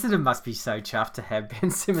 Essendon must be so chuffed to have Ben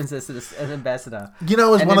Simmons as an ambassador. You know,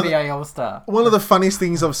 it was An one of NBA All-Star. one of the funniest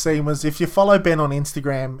things I've seen was if you follow Ben on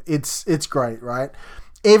Instagram, it's great, right?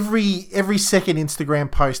 Every second Instagram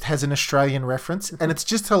post has an Australian reference, and it's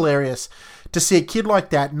just hilarious to see a kid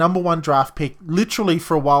like that, number one draft pick, literally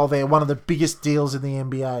for a while there, one of the biggest deals in the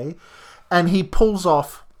NBA, and he pulls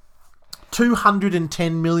off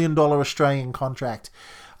 $210 million Australian contract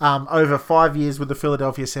over 5 years with the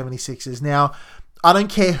Philadelphia 76ers. Now, I don't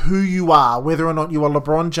care who you are, whether or not you are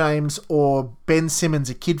LeBron James or Ben Simmons,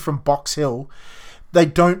 a kid from Box Hill, they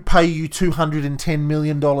don't pay you $210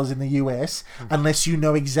 million in the US unless you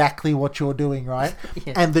know exactly what you're doing, right?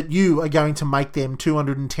 Yeah. And that you are going to make them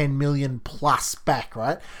 $210 million plus back,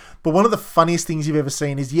 right? But one of the funniest things you've ever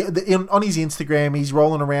seen is on his Instagram, he's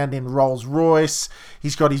rolling around in Rolls Royce.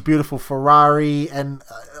 He's got his beautiful Ferrari and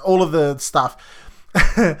all of the stuff.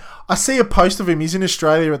 I see a post of him. He's in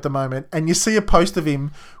Australia at the moment. And you see a post of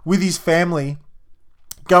him with his family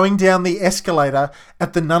going down the escalator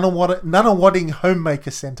at the Nunawading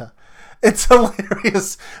Homemaker Centre. It's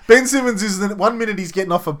hilarious. Ben Simmons is 1 minute he's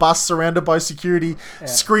getting off a bus surrounded by security,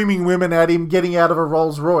 screaming women at him, getting out of a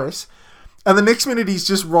Rolls Royce. And the next minute he's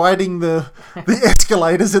just riding the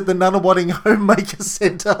escalators at the Nunawading Homemaker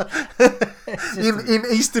Centre in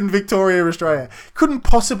eastern Victoria, Australia. Couldn't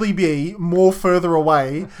possibly be more further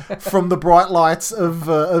away from the bright lights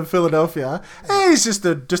of Philadelphia. Hey, he's just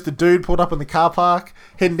a dude pulled up in the car park,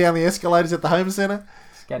 heading down the escalators at the home centre.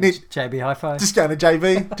 JB Hi-Fi. Just going to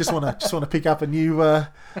JB. Just want to pick up a new.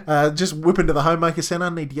 Just whip into the Homemaker Centre.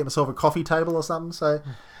 Need to get myself a coffee table or something. So,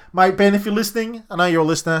 mate, Ben, if you're listening, I know you're a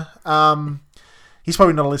listener. He's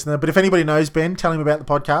probably not a listener, but if anybody knows Ben, tell him about the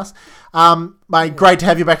podcast. Mate, great to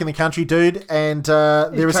have you back in the country, dude. And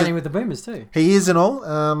He's training with the Boomers too. He is and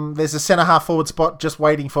all. There's a centre half forward spot just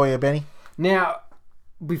waiting for you, Benny. Now,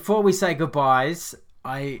 before we say goodbyes,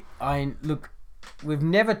 I look. We've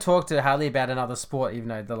never talked to Harley about another sport, even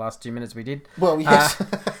though the last 2 minutes we did. Well, yes,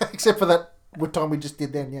 except for that time we just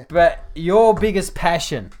did then, yeah. But your biggest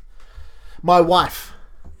passion? My wife.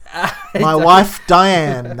 My wife,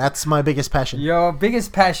 Diane. That's my biggest passion. Your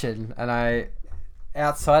biggest passion,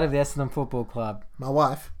 outside of the Essendon Football Club, My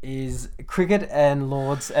wife. is cricket and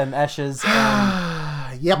Lords and Ashes.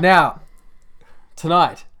 Yep. Now,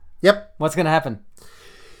 tonight, Yep. what's going to happen?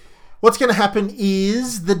 What's going to happen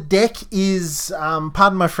is the deck is,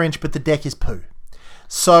 pardon my French, but the deck is poo.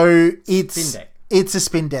 So Spin deck. It's a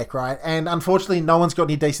spin deck, right? And unfortunately, no one's got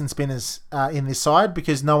any decent spinners in this side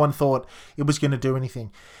because no one thought it was going to do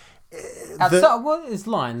anything. What is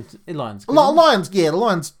Lions? Lions. good. Lions, yeah,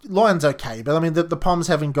 Lions okay, but I mean the Poms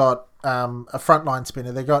haven't got a frontline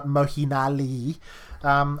spinner. They got Mohin Ali,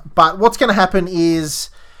 but what's going to happen is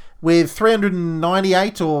with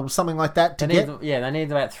 398 or something like that to They get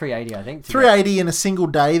need about 380, I think. 380 in a single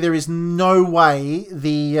day. There is no way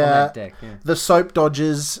the that deck, yeah. the Soap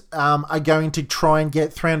Dodgers are going to try and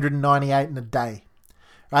get 398 in a day.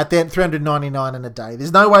 Right, they're at 399 in a day.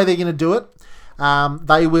 There's no way they're going to do it.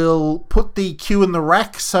 They will put the cue in the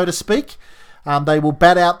rack, so to speak. They will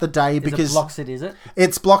bat out the day because Is it Block City, is it?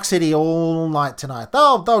 it's Block City all night tonight.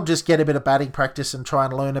 They'll just get a bit of batting practice and try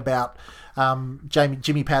and learn about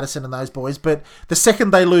Jimmy Patterson and those boys. But the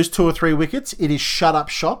second they lose 2 or 3 wickets, it is shut up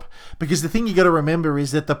shop. Because the thing you got to remember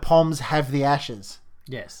is that the Poms have the Ashes,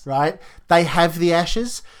 Yes. right? They have the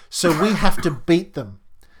Ashes, so we have to beat them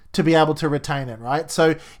to be able to retain it, right?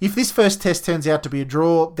 So if this first test turns out to be a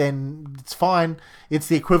draw, then it's fine. It's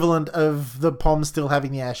the equivalent of the Poms still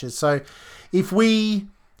having the Ashes. So if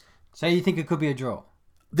So you think it could be a draw?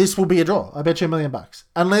 this will be a draw. I bet you $1 million.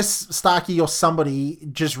 Unless Starkey or somebody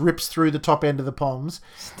just rips through the top end of the Poms.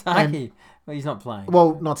 Starkey. Well, he's not playing.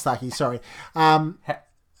 Well, not Starkey, sorry. Paddo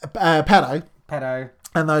Paddo.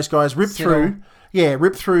 and those guys rip Siddle.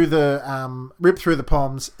 through the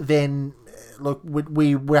Poms, then look,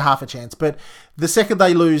 we're half a chance. But the second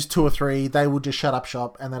they lose 2 or 3, they will just shut up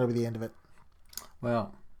shop and that'll be the end of it.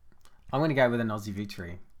 Well, I'm going to go with an Aussie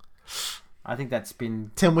victory. I think that's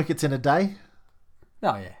been... 10 wickets in a day.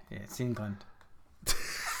 Oh, yeah. Yeah, it's England.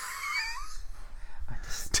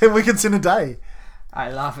 10 wickets in a day. I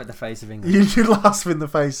laugh at the face of England. You laugh in the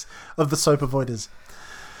face of the soap avoiders.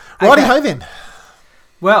 Righty-ho then.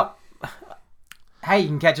 Well, hey, you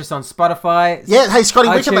can catch us on Spotify. Yeah, hey, Scotty,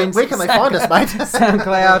 where can iTunes, they find us, mate?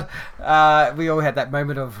 SoundCloud. We all had that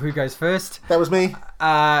moment of who goes first. That was me.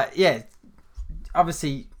 Yeah,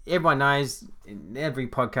 obviously, everyone knows in every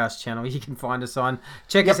podcast channel you can find us on.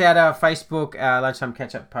 Check us out, our Facebook, Lunchtime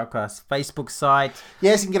Catch Up Podcast Facebook site.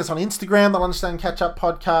 Yes, you can get us on Instagram, the Lunchtime Catch Up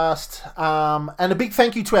Podcast. And a big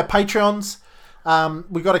thank you to our Patreons.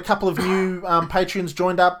 We got a couple of new Patreons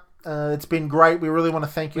joined up. It's been great. We really want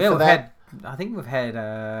to thank you for that. I think we've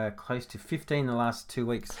had close to 15 in the last 2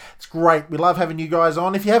 weeks. It's great. We love having you guys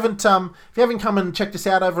on. If you haven't come and checked us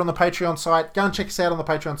out over on the Patreon site, go and check us out on the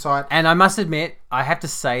Patreon site. And I must admit, I have to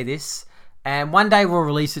say this, and one day we'll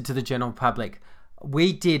release it to the general public.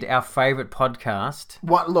 We did our favourite podcast.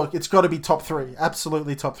 Look, it's got to be top 3.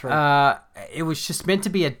 Absolutely top 3. It was just meant to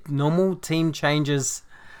be a normal Team Changers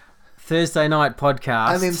Thursday night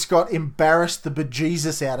podcast. And then Scott embarrassed the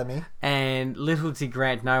bejesus out of me. And little did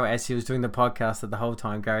Grant know, as he was doing the podcast, that the whole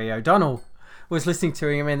time Gary O'Donnell was listening to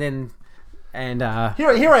him, and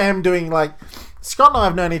here I am doing, like, Scott and I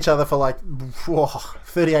have known each other for like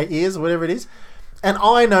 38 years or whatever it is, and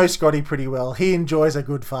I know Scotty pretty well. He enjoys a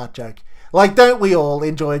good fart joke. Like, don't we all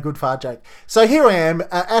enjoy a good fart joke? So here I am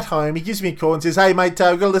at home. He gives me a call and says, "Hey mate,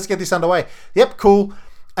 let's get this underway." Yep, cool.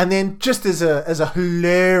 And then, just as a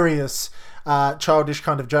hilarious, childish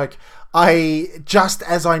kind of joke, just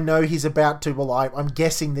as I know he's about to, I'm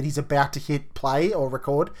guessing that he's about to hit play or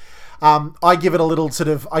record, I give it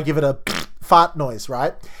a fart noise,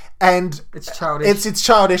 right? And it's childish. It's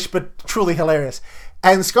childish, but truly hilarious.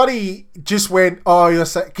 And Scotty just went,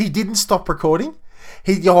 he didn't stop recording.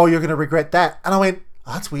 You're going to regret that. And I went,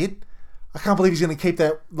 oh, that's weird. I can't believe he's going to keep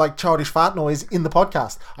that, like, childish fart noise in the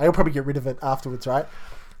podcast. I'll probably get rid of it afterwards, right?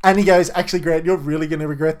 And he goes, actually, Grant, you're really going to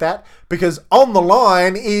regret that, because on the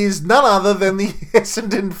line is none other than the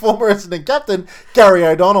former Essendon captain, Gary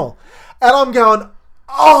O'Donnell. And I'm going,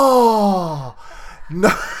 oh, no.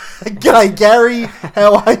 G'day, Gary.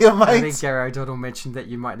 How are you, mate? I think Gary O'Donnell mentioned that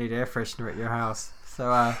you might need air freshener at your house.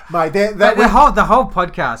 So, mate, the whole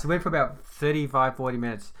podcast, it went for about 35, 40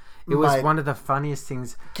 minutes. It was one of the funniest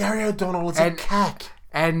things. Gary O'Donnell is a cack.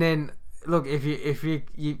 And then, look, if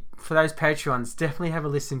you for those Patreons, definitely have a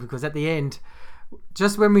listen, because at the end,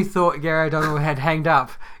 just when we thought Gary O'Donnell had hanged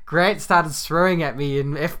up, Grant started swearing at me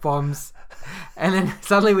in F-bombs, and then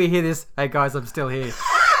suddenly we hear this, "Hey guys, I'm still here."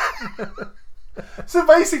 So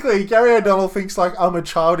basically, Gary O'Donnell thinks like I'm a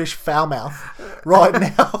childish foul mouth right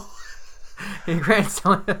now.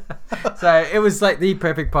 So it was like the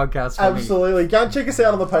perfect podcast for me. Absolutely. Go and check us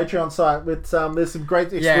out on the Patreon site. With there's some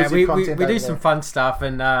great exclusive content. We do some fun stuff,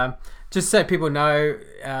 and just so people know,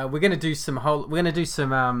 we're going to do some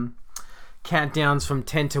countdowns from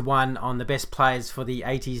 10 to 1 on the best players for the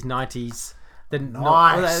 80s, 90s.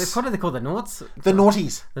 What are they called? The noughts? The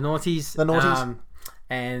noughties. The noughties. The noughties.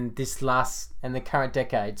 And the current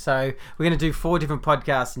decade. So we're going to do 4 different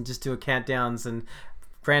podcasts and just do a countdowns, and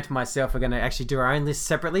Grant and myself are going to actually do our own list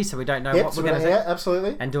separately, so we don't know what we're going to do. Yeah,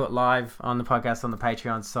 absolutely. And do it live on the podcast on the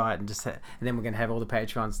Patreon site, and then we're going to have all the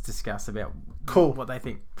Patreons discuss about what they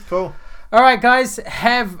think. Cool. All right, guys,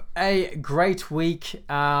 have a great week. We've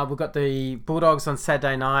got the Bulldogs on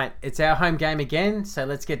Saturday night. It's our home game again, so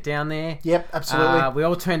let's get down there. Yep, absolutely. We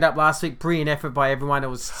all turned up last week. Brilliant effort by everyone. It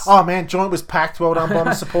was. Oh man, joint was packed. Well done by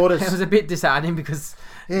the supporters. It was a bit disheartening because.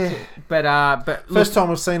 Yeah. But first time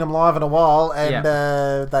we've seen them live in a while, and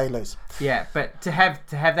they lose. Yeah, but to have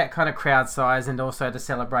that kind of crowd size, and also to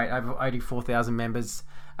celebrate over 84,000 members,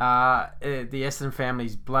 the Essendon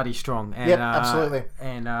family's bloody strong. And, absolutely.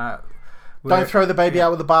 And don't throw the baby out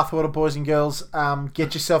with the bathwater, boys and girls.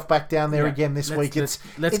 Get yourself back down there again this week. Let's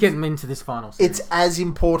get them into this final series. It's as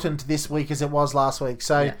important this week as it was last week.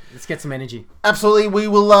 So let's get some energy. Absolutely. We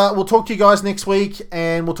will. We'll talk to you guys next week,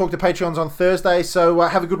 and we'll talk to Patreons on Thursday. So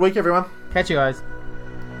have a good week, everyone. Catch you guys.